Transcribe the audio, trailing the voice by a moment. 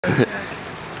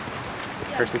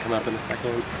Person come up in a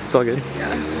second. It's all good. Yeah,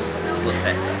 that's cool. Let's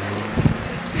pass up.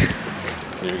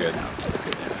 You're good.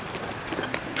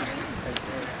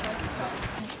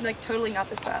 It's like totally not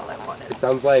the style I wanted. It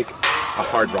sounds like a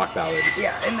hard rock ballad.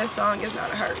 Yeah, and this song is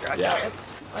not a hard rock ballad.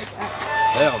 Like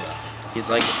Hell no.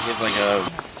 He's like a.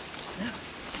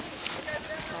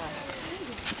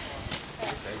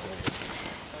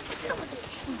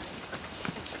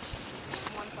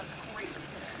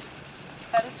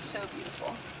 that is so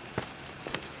beautiful.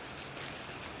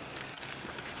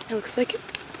 It looks like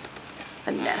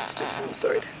a nest of some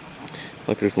sort.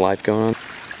 Look, there's life going on.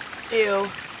 Ew.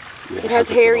 It has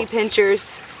hairy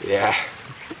pinchers. Yeah.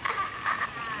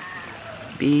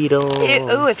 Beetle.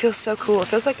 Oh, it feels so cool. It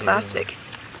feels like plastic.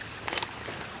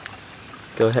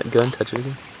 Go ahead and touch it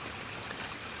again.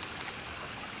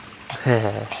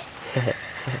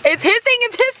 It's hissing,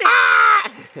 it's hissing!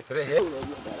 Ah!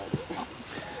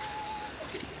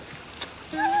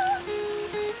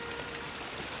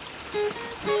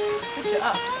 Good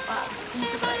job. Wow. I'm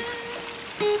surprised.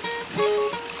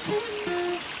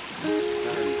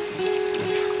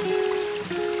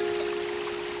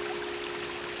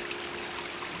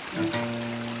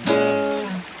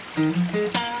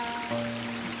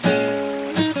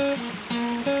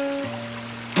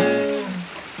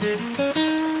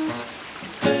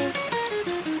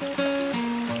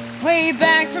 Way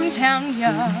back from town,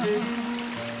 y'all,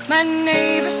 my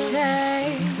neighbors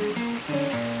say,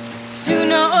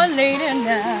 sooner or later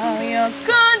now you're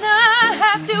gonna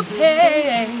have to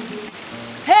pay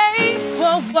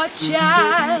for what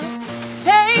child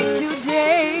pay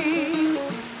today.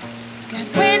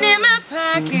 Got wind in my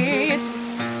pockets,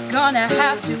 it's gonna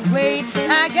have to wait.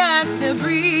 I got the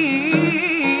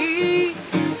breeze,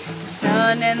 the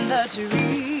sun and the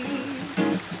trees,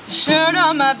 shirt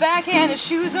on my back and the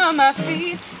shoes on my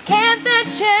feet. Can't the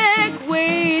check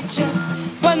wait just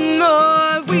one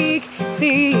more week,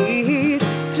 please,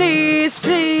 please, please,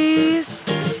 please.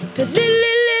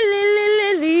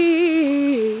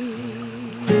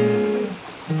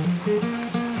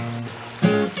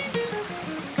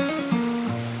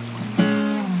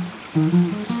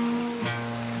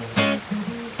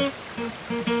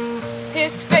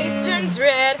 His face turns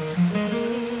red.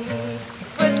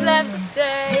 What's left to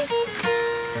say?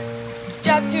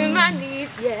 Drop to my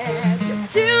knees, yeah, drop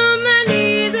to my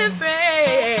knees and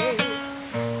pray.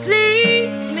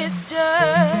 Please,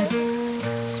 mister,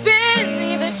 spare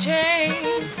me the change.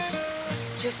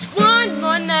 Just one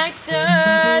more night,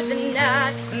 sir, the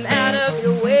night I'm out of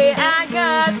your way. I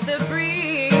got the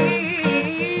breeze,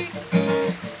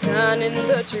 the sun in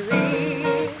the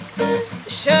trees, the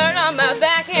shirt on my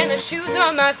back and the shoes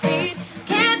on my feet.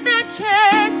 Can't the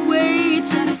check wait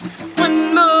just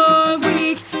one more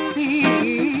week,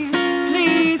 please,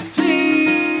 please,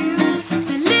 please,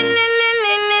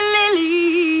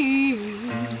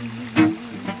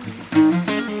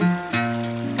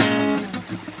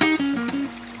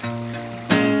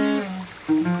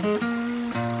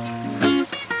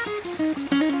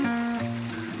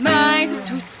 Minds are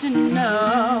twisting,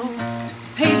 no,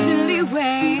 patiently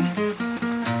wait.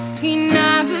 He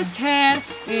nods his head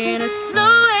in a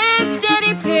slow and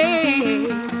steady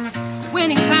pace.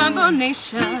 Winning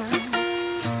combination,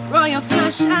 royal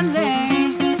flush I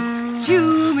lay.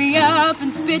 Chew me up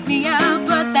and spit me out,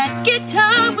 but that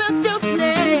guitar will still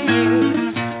play.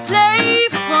 Play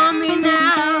for me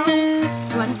now,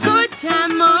 one good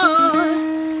time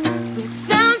more. It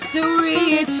sounds so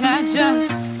rich, I just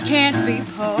can't be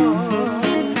poor.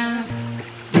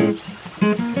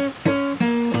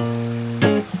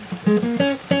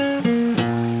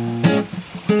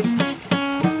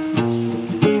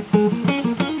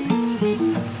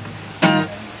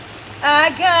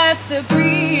 I got the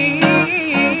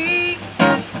breeze,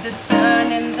 the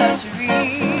sun and the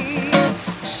trees,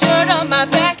 shirt on my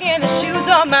back and the shoes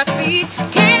on my feet.